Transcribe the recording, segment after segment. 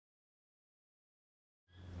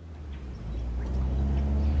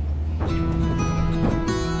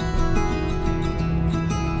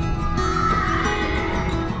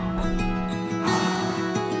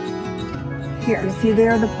here. See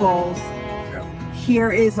there are the poles. Here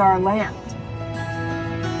is our land.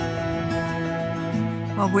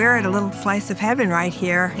 Well, we're at a little slice of heaven right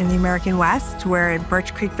here in the American West. We're in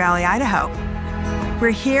Birch Creek Valley, Idaho.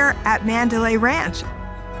 We're here at Mandalay Ranch.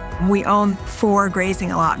 We own 4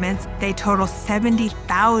 grazing allotments. They total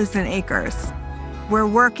 70,000 acres. We're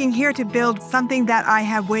working here to build something that I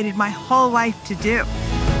have waited my whole life to do.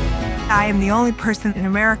 I am the only person in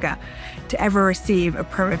America to ever receive a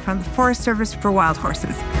permit from the Forest Service for wild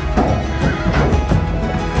horses.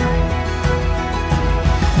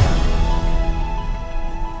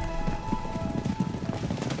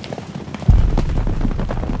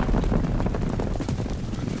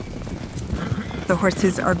 The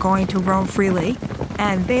horses are going to roam freely,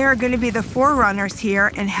 and they are going to be the forerunners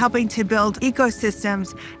here in helping to build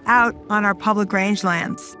ecosystems out on our public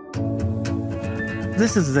rangelands.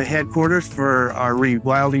 This is the headquarters for our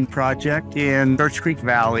rewilding project in Birch Creek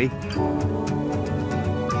Valley.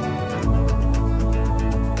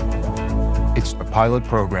 It's a pilot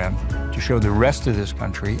program to show the rest of this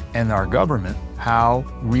country and our government how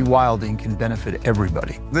rewilding can benefit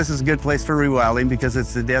everybody. This is a good place for rewilding because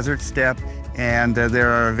it's a desert steppe, and there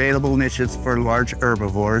are available niches for large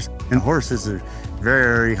herbivores, and horses are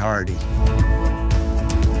very hardy.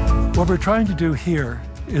 What we're trying to do here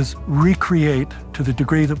is recreate, to the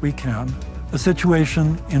degree that we can, a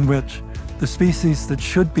situation in which the species that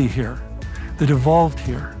should be here, that evolved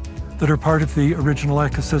here, that are part of the original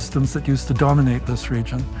ecosystems that used to dominate this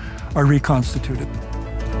region, are reconstituted.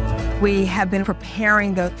 We have been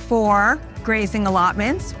preparing the 4 grazing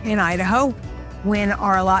allotments in Idaho. When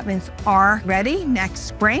our allotments are ready next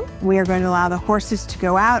spring, we are going to allow the horses to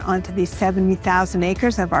go out onto these 70,000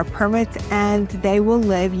 acres of our permits, and they will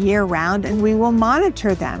live year-round, and we will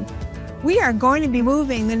monitor them. We are going to be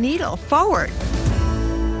moving the needle forward.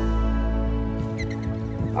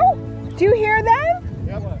 Oh, do you hear them?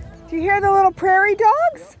 Yep. Do you hear the little prairie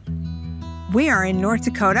dogs? We are in North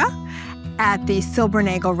Dakota at the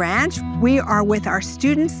Silbernagle Ranch. We are with our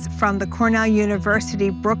students from the Cornell University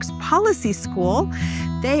Brooks Policy School.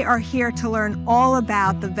 They are here to learn all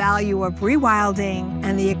about the value of rewilding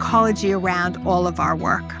and the ecology around all of our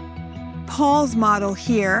work. Paul's model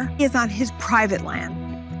here is on his private land.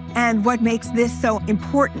 And what makes this so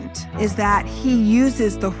important is that he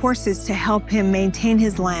uses the horses to help him maintain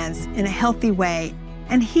his lands in a healthy way.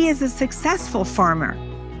 And he is a successful farmer.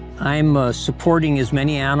 I'm supporting as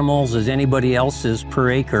many animals as anybody else is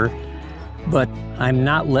per acre, but I'm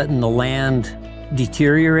not letting the land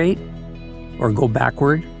deteriorate or go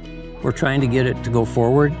backward. We're trying to get it to go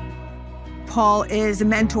forward. Paul is a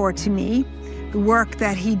mentor to me. The work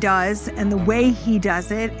that he does and the way he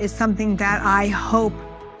does it is something that I hope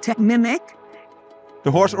to mimic.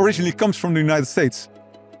 The horse originally comes from the United States.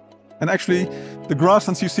 And actually, the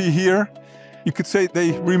grasslands you see here, you could say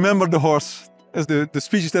they remember the horse as the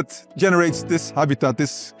species that generates this habitat,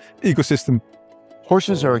 this ecosystem.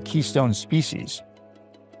 Horses are a keystone species.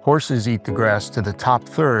 Horses eat the grass to the top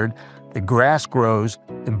third. The grass grows,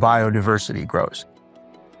 the biodiversity grows.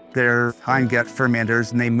 They're hindgut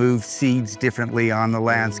fermenters, and they move seeds differently on the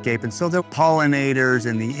landscape. And so the pollinators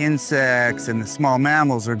and the insects and the small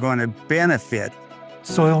mammals are going to benefit.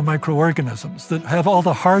 Soil microorganisms that have all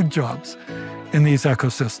the hard jobs in these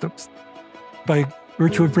ecosystems. By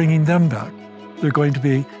virtue of bringing them back, they're going to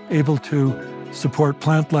be able to support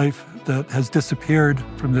plant life that has disappeared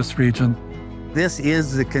from this region. This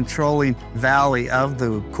is the controlling valley of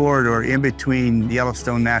the corridor in between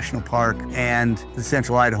Yellowstone National Park and the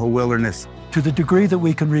Central Idaho Wilderness. To the degree that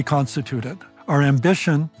we can reconstitute it, our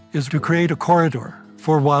ambition is to create a corridor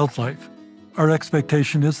for wildlife. Our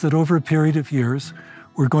expectation is that over a period of years,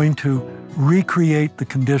 we're going to recreate the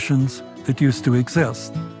conditions that used to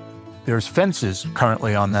exist. There's fences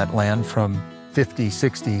currently on that land from 50,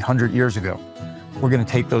 60, 100 years ago. We're going to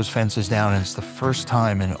take those fences down, and it's the first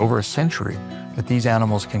time in over a century that these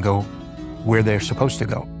animals can go where they're supposed to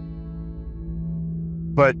go.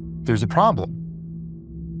 But there's a problem.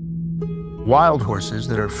 Wild horses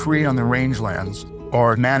that are free on the rangelands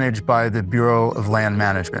are managed by the Bureau of Land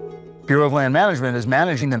Management. Bureau of Land Management is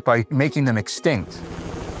managing them by making them extinct.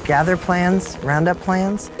 Gather plans, roundup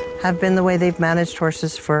plans, have been the way they've managed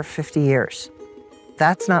horses for 50 years.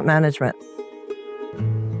 That's not management.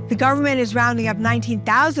 The government is rounding up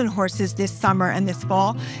 19,000 horses this summer and this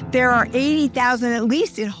fall. There are 80,000 at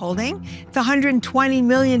least in holding. It's $120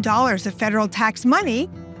 million of federal tax money.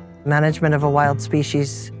 Management of a wild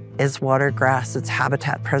species is water, grass, it's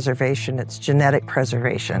habitat preservation, it's genetic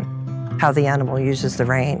preservation, how the animal uses the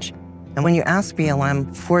range. And when you ask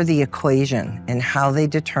BLM for the equation and how they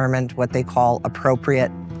determined what they call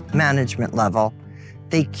appropriate management level,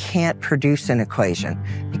 they can't produce an equation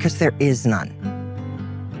because there is none.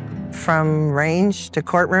 From range to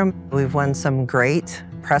courtroom, we've won some great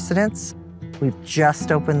precedents. We've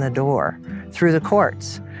just opened the door through the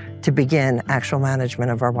courts to begin actual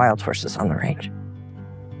management of our wild horses on the range.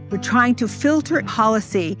 We're trying to filter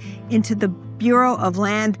policy into the Bureau of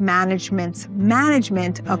Land Management's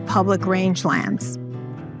management of public rangelands.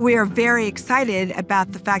 We are very excited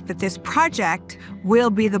about the fact that this project will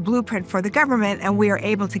be the blueprint for the government, and we are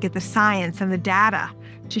able to get the science and the data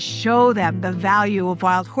to show them the value of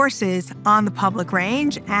wild horses on the public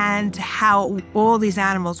range and how all these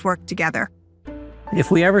animals work together. If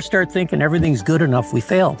we ever start thinking everything's good enough, we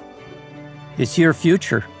failed. It's your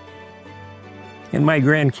future, and my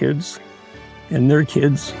grandkids, and their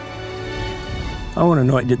kids. I want to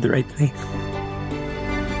know I did the right thing.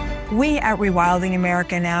 We at Rewilding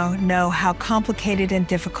America Now know how complicated and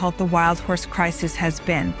difficult the wild horse crisis has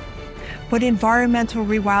been. But environmental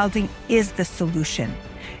rewilding is the solution.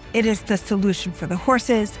 It is the solution for the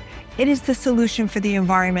horses, it is the solution for the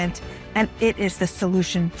environment, and it is the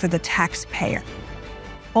solution for the taxpayer.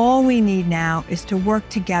 All we need now is to work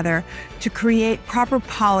together to create proper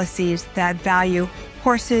policies that value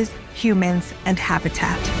horses, humans, and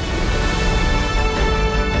habitat.